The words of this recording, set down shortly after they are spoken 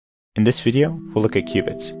In this video, we'll look at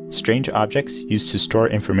qubits, strange objects used to store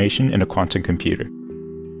information in a quantum computer.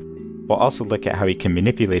 We'll also look at how we can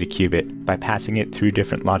manipulate a qubit by passing it through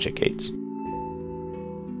different logic gates.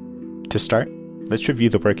 To start, let's review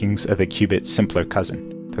the workings of the qubit's simpler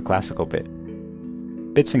cousin, the classical bit.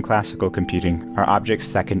 Bits in classical computing are objects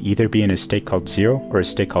that can either be in a state called 0 or a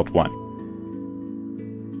state called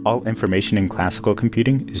 1. All information in classical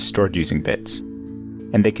computing is stored using bits,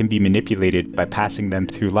 and they can be manipulated by passing them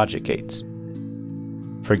through logic gates.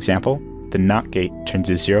 For example, the NOT gate turns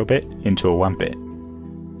a 0 bit into a 1 bit,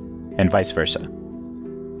 and vice versa.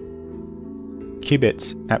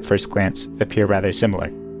 Qubits, at first glance, appear rather similar.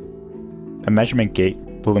 A measurement gate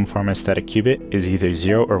will inform us that a qubit is either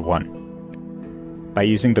 0 or 1. By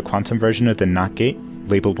using the quantum version of the NOT gate,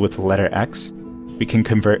 labeled with the letter X, we can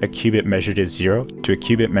convert a qubit measured as 0 to a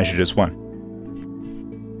qubit measured as 1.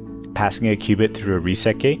 Passing a qubit through a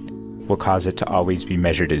reset gate will cause it to always be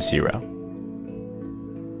measured as 0.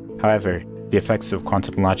 However, the effects of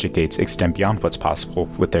quantum logic gates extend beyond what's possible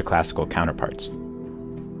with their classical counterparts.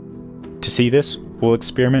 To see this, we'll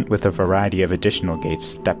experiment with a variety of additional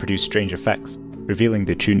gates that produce strange effects, revealing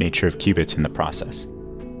the true nature of qubits in the process.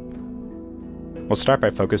 We'll start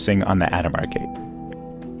by focusing on the Hadamard gate.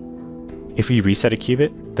 If we reset a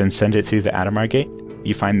qubit, then send it through the Hadamard gate,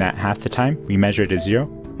 you find that half the time we measure it as 0,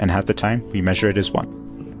 and half the time we measure it as 1.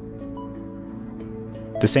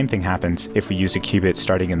 The same thing happens if we use a qubit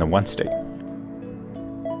starting in the 1 state.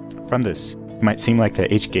 From this, it might seem like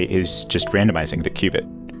the H gate is just randomizing the qubit.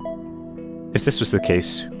 If this was the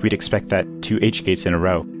case, we'd expect that 2 H gates in a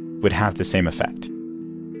row would have the same effect,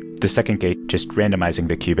 the second gate just randomizing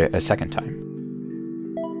the qubit a second time.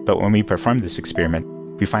 But when we perform this experiment,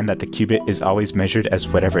 we find that the qubit is always measured as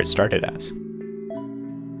whatever it started as.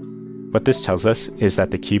 What this tells us is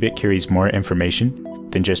that the qubit carries more information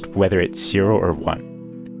than just whether it's 0 or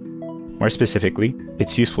 1. More specifically,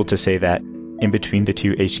 it's useful to say that in between the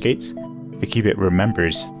 2 H gates, the qubit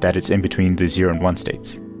remembers that it's in between the 0 and 1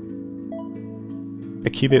 states. A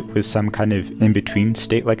qubit with some kind of in-between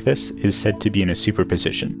state like this is said to be in a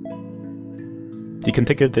superposition. You can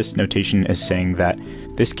think of this notation as saying that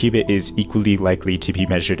this qubit is equally likely to be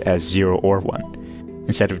measured as 0 or 1,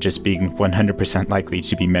 instead of just being 100% likely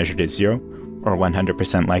to be measured as 0 or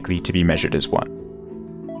 100% likely to be measured as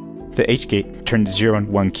 1. The H gate turns 0 and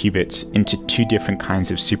 1 qubits into 2 different kinds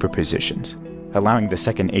of superpositions, allowing the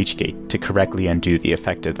second H gate to correctly undo the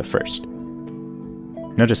effect of the first.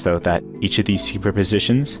 Notice though that each of these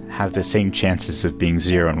superpositions have the same chances of being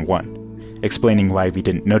 0 and 1, explaining why we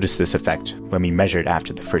didn't notice this effect when we measured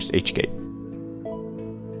after the first H gate.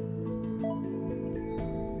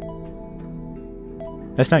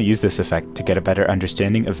 Let's now use this effect to get a better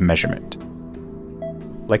understanding of measurement.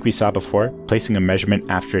 Like we saw before, placing a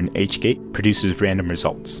measurement after an H gate produces random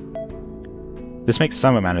results. This makes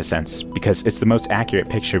some amount of sense because it's the most accurate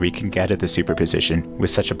picture we can get of the superposition with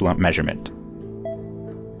such a blunt measurement.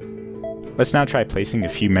 Let's now try placing a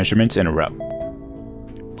few measurements in a row.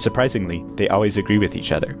 Surprisingly, they always agree with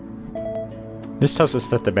each other. This tells us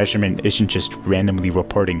that the measurement isn't just randomly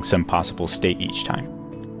reporting some possible state each time.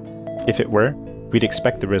 If it were, we'd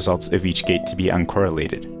expect the results of each gate to be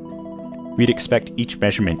uncorrelated. We'd expect each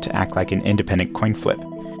measurement to act like an independent coin flip,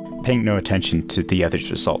 paying no attention to the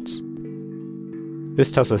other's results.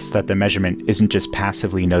 This tells us that the measurement isn't just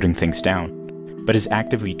passively noting things down, but is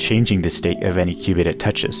actively changing the state of any qubit it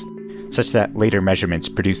touches, such that later measurements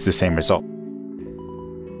produce the same result.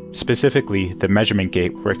 Specifically, the measurement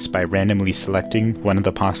gate works by randomly selecting one of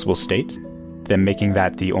the possible states, then making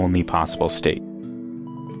that the only possible state.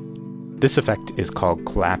 This effect is called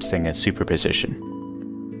collapsing a superposition.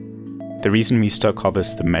 The reason we still call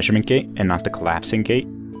this the measurement gate and not the collapsing gate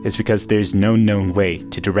is because there's no known way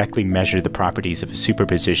to directly measure the properties of a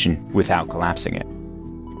superposition without collapsing it.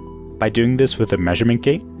 By doing this with a measurement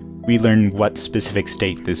gate, we learn what specific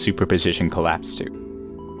state the superposition collapsed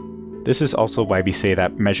to. This is also why we say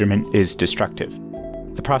that measurement is destructive.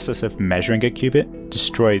 The process of measuring a qubit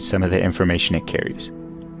destroys some of the information it carries.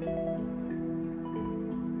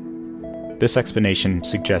 This explanation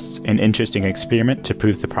suggests an interesting experiment to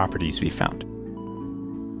prove the properties we found.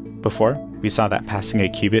 Before, we saw that passing a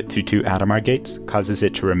qubit through 2 Hadamard gates causes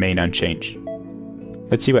it to remain unchanged.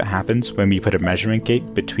 Let's see what happens when we put a measurement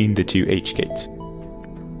gate between the 2 H gates.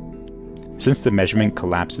 Since the measurement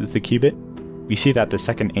collapses the qubit, we see that the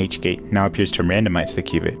second H gate now appears to randomize the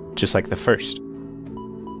qubit, just like the first.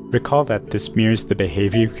 Recall that this mirrors the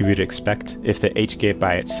behavior we would expect if the H gate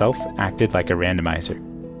by itself acted like a randomizer.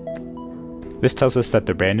 This tells us that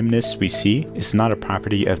the randomness we see is not a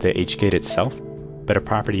property of the H gate itself, but a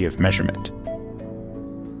property of measurement.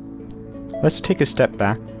 Let's take a step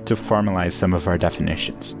back to formalize some of our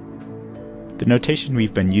definitions. The notation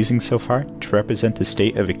we've been using so far to represent the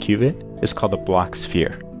state of a qubit is called a Bloch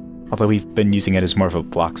sphere, although we've been using it as more of a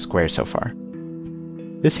Bloch square so far.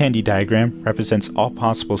 This handy diagram represents all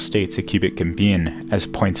possible states a qubit can be in as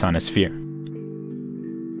points on a sphere.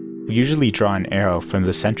 We usually draw an arrow from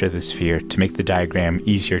the center of the sphere to make the diagram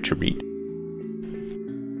easier to read.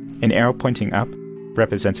 An arrow pointing up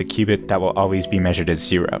represents a qubit that will always be measured as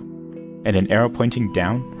 0, and an arrow pointing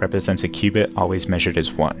down represents a qubit always measured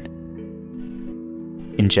as 1.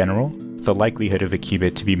 In general, the likelihood of a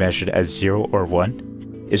qubit to be measured as 0 or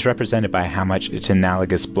 1 is represented by how much its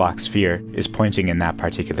analogous Bloch sphere is pointing in that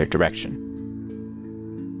particular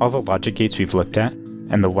direction. All the logic gates we've looked at,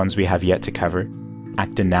 and the ones we have yet to cover,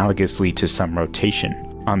 act analogously to some rotation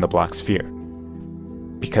on the Bloch sphere.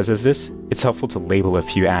 Because of this, it's helpful to label a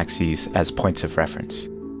few axes as points of reference.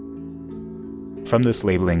 From this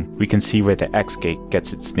labeling, we can see where the X gate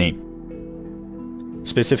gets its name.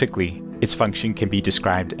 Specifically, its function can be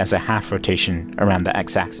described as a half rotation around the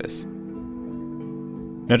x-axis.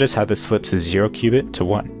 Notice how this flips a 0 qubit to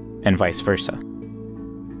 1, and vice versa.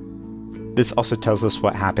 This also tells us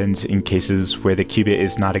what happens in cases where the qubit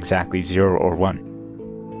is not exactly 0 or 1.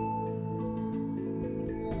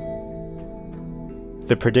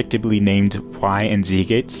 The predictably named Y and Z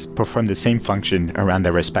gates perform the same function around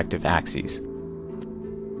their respective axes.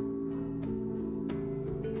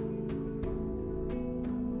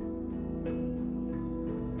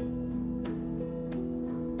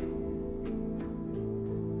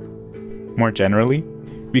 More generally,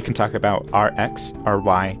 we can talk about Rx,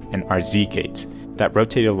 Ry, and Rz gates that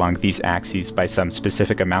rotate along these axes by some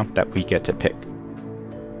specific amount that we get to pick.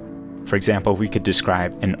 For example, we could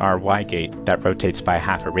describe an Ry gate that rotates by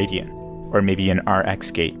half a radian, or maybe an Rx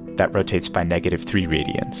gate that rotates by -3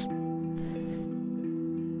 radians.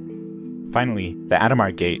 Finally, the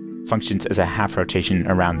Hadamard gate functions as a half rotation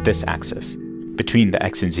around this axis, between the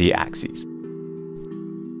x and z axes.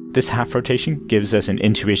 This half rotation gives us an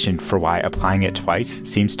intuition for why applying it twice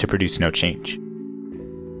seems to produce no change.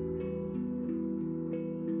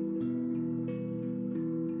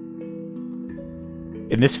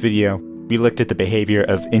 In this video, we looked at the behavior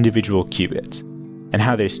of individual qubits, and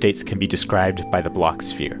how their states can be described by the Bloch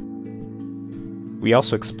sphere. We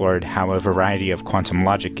also explored how a variety of quantum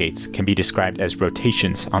logic gates can be described as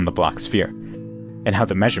rotations on the Bloch sphere, and how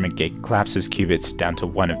the measurement gate collapses qubits down to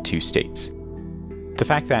one of two states. The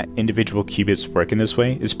fact that individual qubits work in this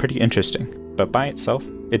way is pretty interesting, but by itself,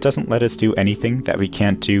 it doesn't let us do anything that we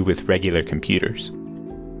can't do with regular computers.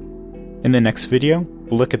 In the next video,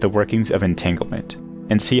 we'll look at the workings of entanglement,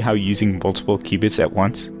 and see how using multiple qubits at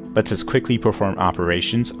once lets us quickly perform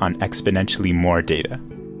operations on exponentially more data.